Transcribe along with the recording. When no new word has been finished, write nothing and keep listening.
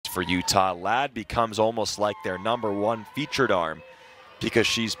for Utah. Ladd becomes almost like their #1 featured arm because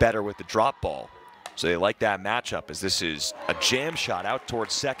she's better with the drop ball. So they like that matchup as this is a jam shot out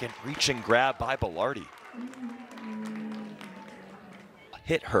towards second, reaching grab by Belardi.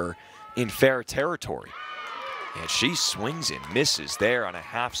 Hit her in fair territory. And she swings and misses there on a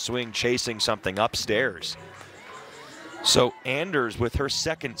half swing, chasing something upstairs. So Anders with her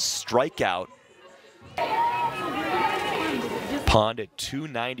second strikeout. Pond at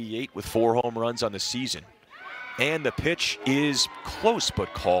 .298 with 4 home runs on the season. And the pitch is close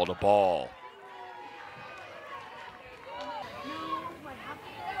but called a ball.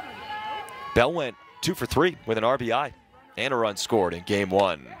 Bell went 2 for 3 with an RBI and a run scored in game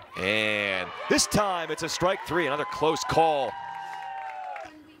 1. And this time it's a strike 3, another close call.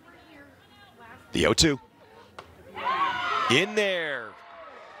 The 0-2. In there.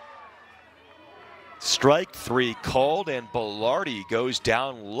 Strike 3 called, and Belardi goes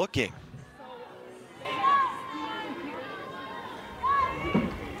down looking.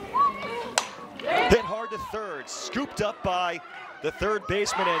 Hit hard to third, scooped up by the third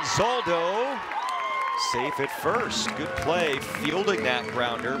baseman Anzaldo. Safe at first. Good play, fielding that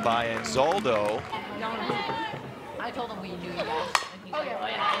grounder by Anzaldo. I told him we knew you guys.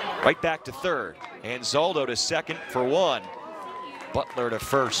 Right back to third. Anzaldo to second for 1. Butler to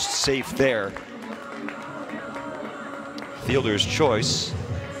first, safe there. Fielder's choice,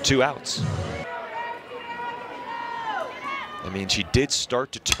 2 outs. I mean, she did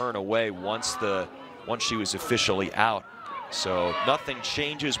start to turn away once she was officially out. So nothing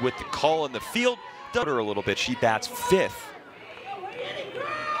changes with the call in the field. Her a little bit. She bats 5th.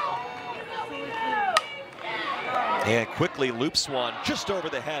 And quickly loops one just over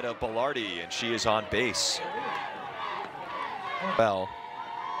the head of Belardi, and she is on base. Well,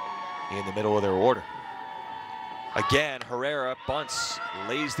 in the middle of their order. Again, Herrera bunts,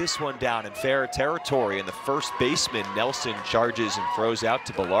 lays this one down in fair territory, and the first baseman, Nelson, charges and throws out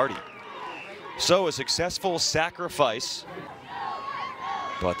to Belardi. So a successful sacrifice.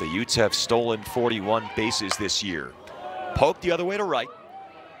 But the Utes have stolen 41 bases this year. Poke the other way to right.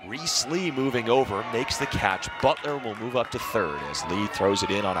 Reese Lee moving over, makes the catch. Butler will move up to third as Lee throws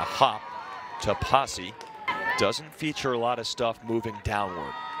it in on a hop to Posse. Doesn't feature a lot of stuff moving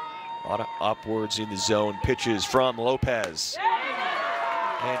downward. A lot of upwards in the zone. Pitches from Lopez.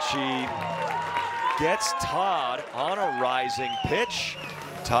 And she gets Todd on a rising pitch.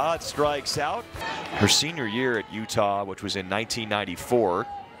 Todd strikes out. Her senior year at Utah, which was in 1994. Of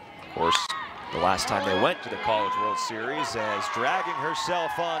course, the last time they went to the College World Series, as dragging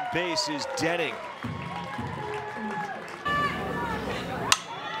herself on base is Denning.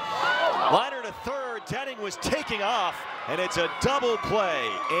 Liner to third, Denning was taking off, and it's a double play.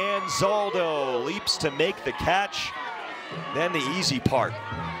 Anzaldo leaps to make the catch. Then the easy part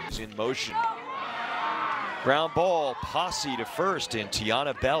is in motion. Ground ball, Posse to first, and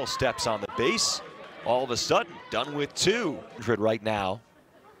Tiana Bell steps on the base. All of a sudden, done with 2. Right now.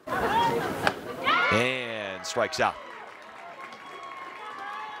 And strikes out.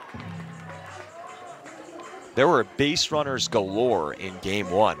 There were base runners galore in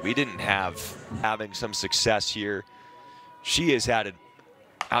game 1. We didn't having some success here. She has had an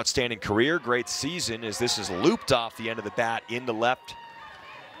outstanding career, great season, as this is looped off the end of the bat into left.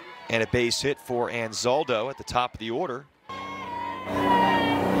 And a base hit for Anzaldo at the top of the order.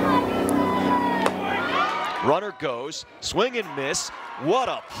 Runner goes, swing and miss. What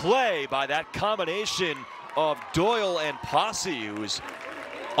a play by that combination of Doyle and Posse, who's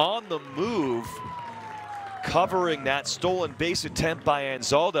on the move, covering that stolen base attempt by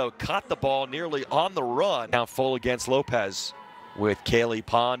Anzaldo. Caught the ball nearly on the run. Now full against Lopez with Kaylee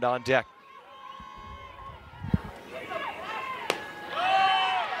Pond on deck.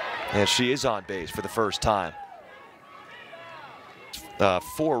 And she is on base for the first time.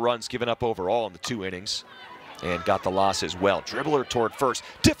 4 runs given up overall in the 2 innings. And got the loss as well. Dribbler toward first.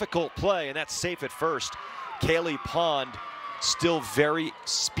 Difficult play, and that's safe at first. Kaylee Pond still very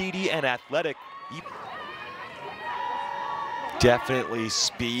speedy and athletic. Definitely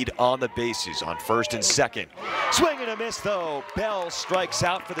speed on the bases on first and second. Swing and a miss, though. Bell strikes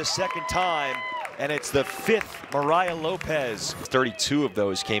out for the second time. And it's the 5th Mariah Lopez. 32 of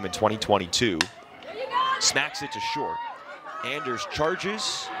those came in 2022. Smacks it to short. Anders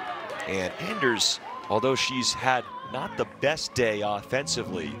charges. And Anders, although she's had not the best day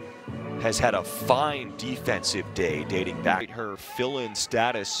offensively, has had a fine defensive day dating back. Her fill-in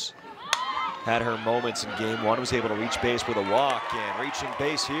status had her moments in game 1, was able to reach base with a walk, and reaching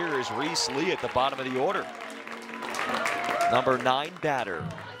base here is Reese Lee at the bottom of the order. Number 9 batter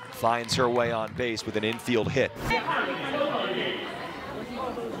finds her way on base with an infield hit.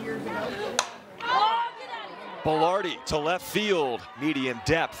 Belardi to left field, medium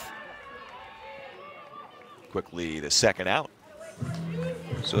depth. Quickly the second out.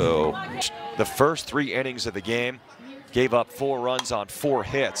 So the first 3 innings of the game gave up 4 runs on 4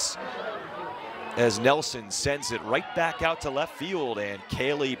 hits, as Nelson sends it right back out to left field, and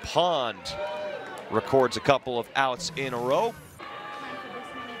Kaylee Pond records a couple of outs in a row.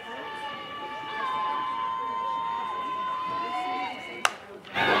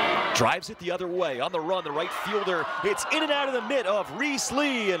 Drives it the other way. On the run, the right fielder. It's in and out of the mitt of Reese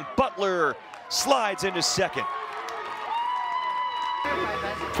Lee, and Butler slides into second.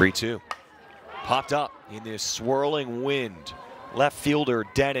 3-2. Popped up in this swirling wind. Left fielder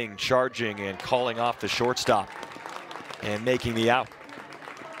Denning charging and calling off the shortstop and making the out.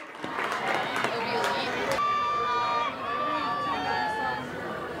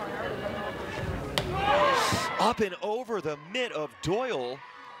 Up and over the mitt of Doyle,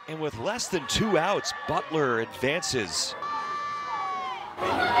 and with less than 2 outs, Butler advances.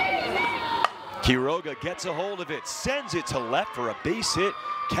 Quiroga gets a hold of it, sends it to left for a base hit.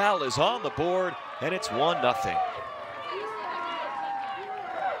 Cal is on the board, and it's 1-0.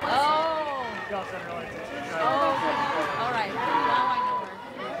 Oh. All right. Now I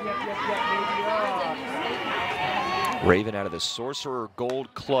know. Raven out of the Sorcerer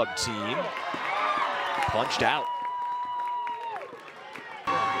Gold Club team. Punched out.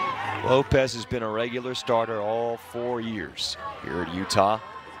 Lopez has been a regular starter all 4 years here at Utah.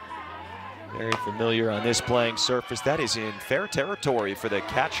 Very familiar on this playing surface. That is in fair territory for the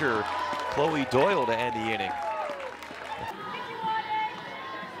catcher, Chloe Doyle, to end the inning.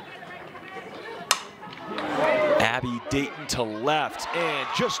 Abby Dayton to left, and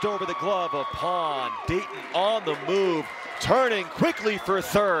just over the glove of Pond. Dayton on the move, turning quickly for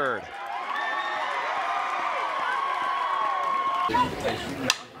third.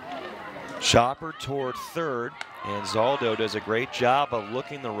 Chopper toward third, and Zaldo does a great job of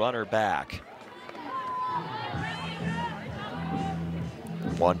looking the runner back.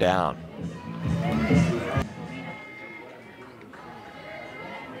 1 down.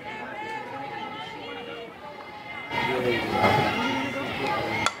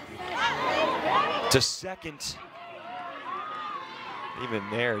 To second. Even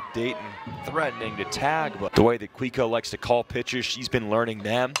there, Dayton threatening to tag, but the way that Quico likes to call pitches, she's been learning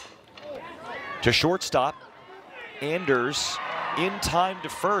them. To shortstop, Anders in time to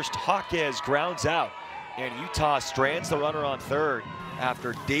first. Jaquez grounds out, and Utah strands the runner on third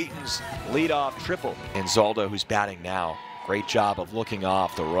after Dayton's leadoff triple. And Zaldo, who's batting now, great job of looking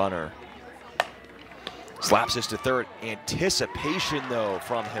off the runner. Slaps this to third. Anticipation, though,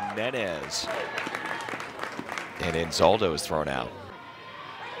 from Jimenez. And then Zaldo is thrown out.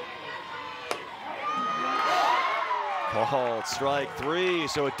 Called strike 3,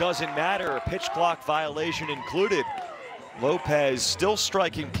 so it doesn't matter. A pitch clock violation included. Lopez still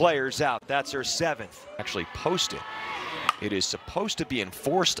striking players out. That's her 7th. Actually posted. It is supposed to be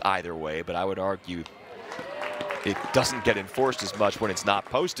enforced either way, but I would argue it doesn't get enforced as much when it's not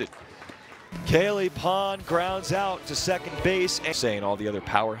posted. Kaylee Pond grounds out to second base, and saying all the other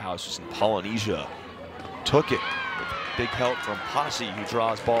powerhouses in Polynesia took it. Big help from Posse, who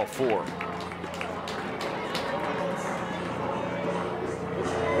draws ball 4.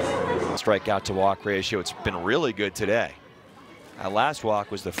 Strikeout to walk ratio, it's been really good today. That last walk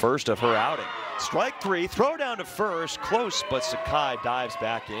was the first of her outing. Strike 3, throw down to first, close, but Sakai dives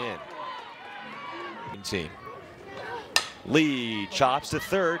back in. Team. Lee chops to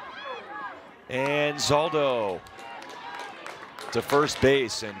third, and Zaldo to first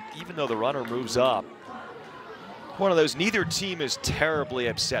base, and even though the runner moves up, one of those, neither team is terribly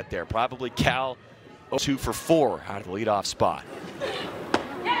upset there. Probably Cal 2 for 4 out of the leadoff spot.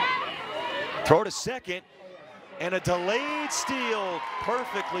 Throw to second, and a delayed steal,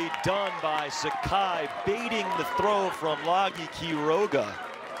 perfectly done by Sakai, baiting the throw from Lagi Quiroga.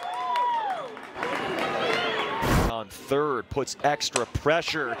 On third, puts extra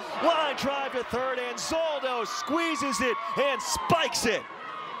pressure. Line drive to third, and Zaldo squeezes it and spikes it.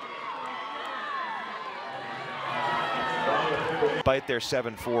 Despite their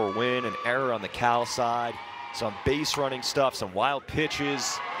 7-4 win, an error on the Cal side, some base running stuff, some wild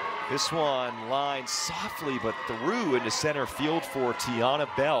pitches. This one lines softly but through into center field for Tiana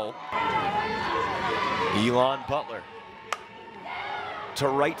Bell. Elon Butler to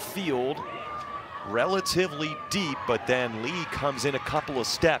right field, relatively deep, but then Lee comes in a couple of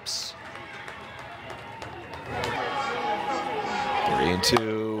steps.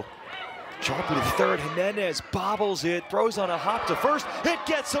 3-2. Sharply to third, Jimenez bobbles it, throws on a hop to first. It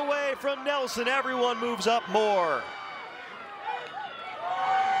gets away from Nelson. Everyone moves up more.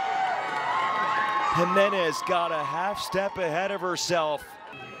 Jimenez got a half step ahead of herself.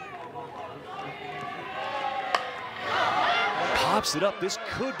 Pops it up. This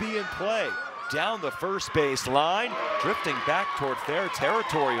could be in play. Down the first base line, drifting back toward fair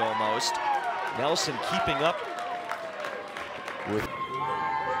territory almost. Nelson keeping up with.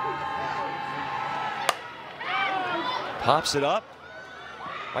 Pops it up.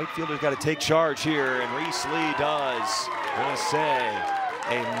 Right fielder's got to take charge here, and Reese Lee does. I'm going to say,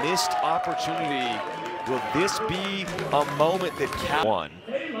 a missed opportunity. Will this be a moment that Cal won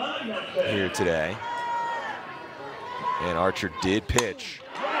here today? And Archer did pitch.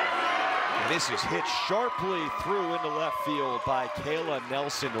 And this is hit sharply through into left field by Kayla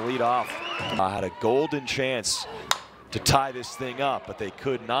Nelson to lead off. Had a golden chance to tie this thing up, but they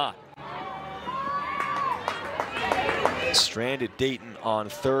could not. Stranded Dayton on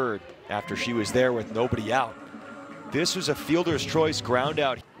third after she was there with nobody out. This was a fielder's choice ground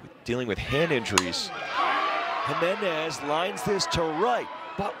out, dealing with hand injuries. Jimenez lines this to right.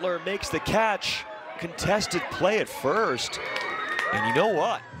 Butler makes the catch. Contested play at first. And you know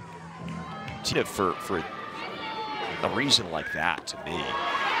what? For a reason like that, to me.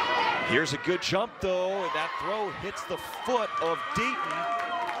 Here's a good jump, though, and that throw hits the foot of Dayton.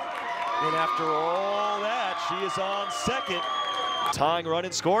 And after all that, she is on second. Tying run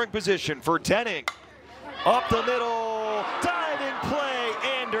in scoring position for Denning. Up the middle, diving play,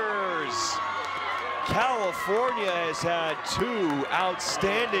 Anders. California has had two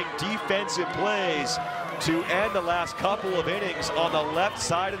outstanding defensive plays to end the last couple of innings on the left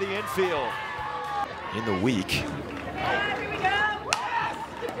side of the infield. In the week.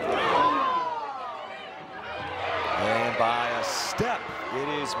 And by a step, it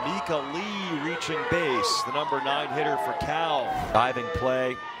is Mika Lee reaching base, the number 9 hitter for Cal. Diving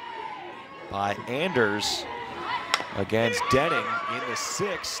play by Anders against Denning in the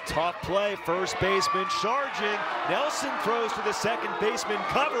 6th. Tough play, first baseman charging. Nelson throws to the second baseman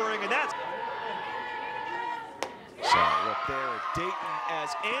covering, and that's... So look there at Dayton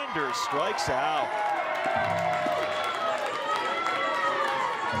as Anders strikes out.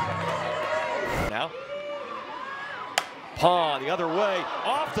 Now, Pond the other way,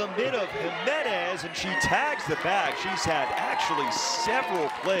 off the mid of Jimenez, and she tags the bag. She's had actually several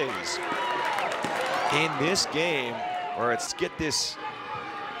plays in this game where it's get this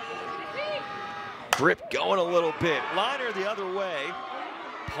grip going a little bit. Liner the other way,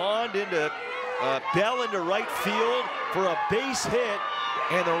 Pond into Bell into right field for a base hit,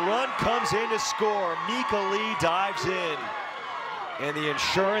 and the run comes in to score. Mika Lee dives in, and the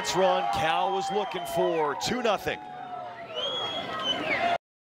insurance run Cal was looking for, 2-0.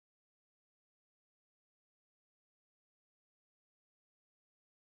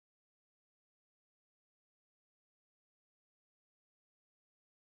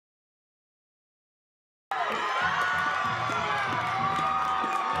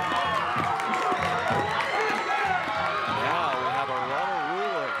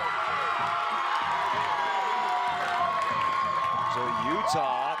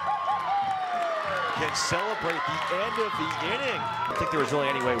 Utah can celebrate the end of the inning. I don't think there was really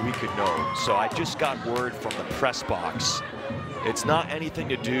any way we could know. So I just got word from the press box. It's not anything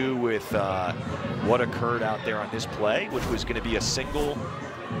to do with what occurred out there on this play, which was going to be a single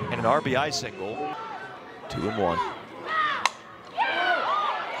and an RBI single. 2-1.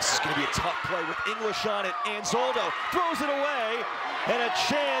 This is going to be a tough play with English on it. Anzaldo throws it away, and a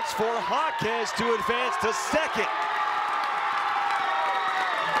chance for Jaquez to advance to second.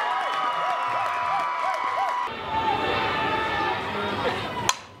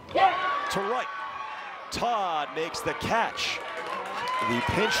 To right, Todd makes the catch. The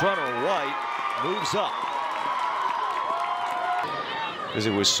pinch runner White moves up because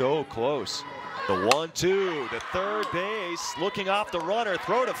it was so close. The 1-2, the third base, looking off the runner,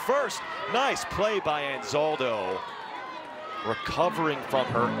 throw to first. Nice play by Anzaldo, recovering from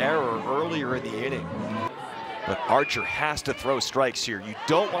her error earlier in the inning. But Archer has to throw strikes here. You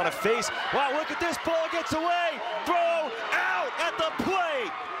don't want to face. Wow, look at this, ball gets away. Throw out at the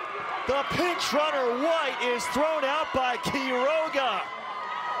plate. The pinch runner White is thrown out by Quiroga.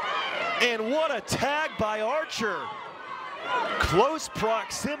 And what a tag by Archer. Close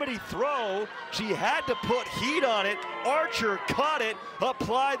proximity throw. She had to put heat on it. Archer caught it,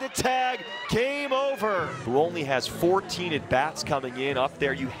 applied the tag, game over. Who only has 14 at-bats coming in up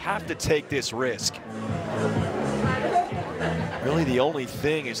there. You have to take this risk. Really the only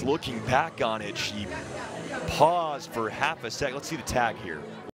thing is looking back on it. She paused for half a second. Let's see the tag here.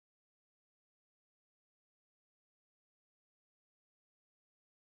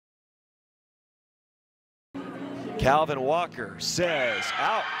 Calvin Walker says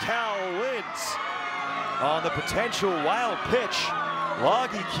out. Cal wins. on the potential wild pitch.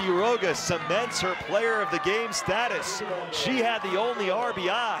 Logie Quiroga cements her player of the game status. She had the only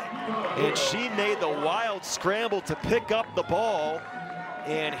RBI, and she made the wild scramble to pick up the ball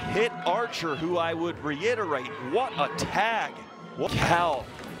and hit Archer, who I would reiterate, what a tag. Cal,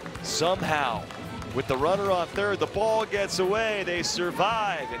 somehow, with the runner on third, the ball gets away. They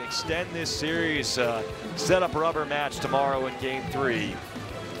survive and extend this series. Set up a rubber match tomorrow in Game 3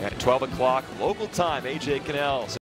 at 12 o'clock local time. AJ Cannell.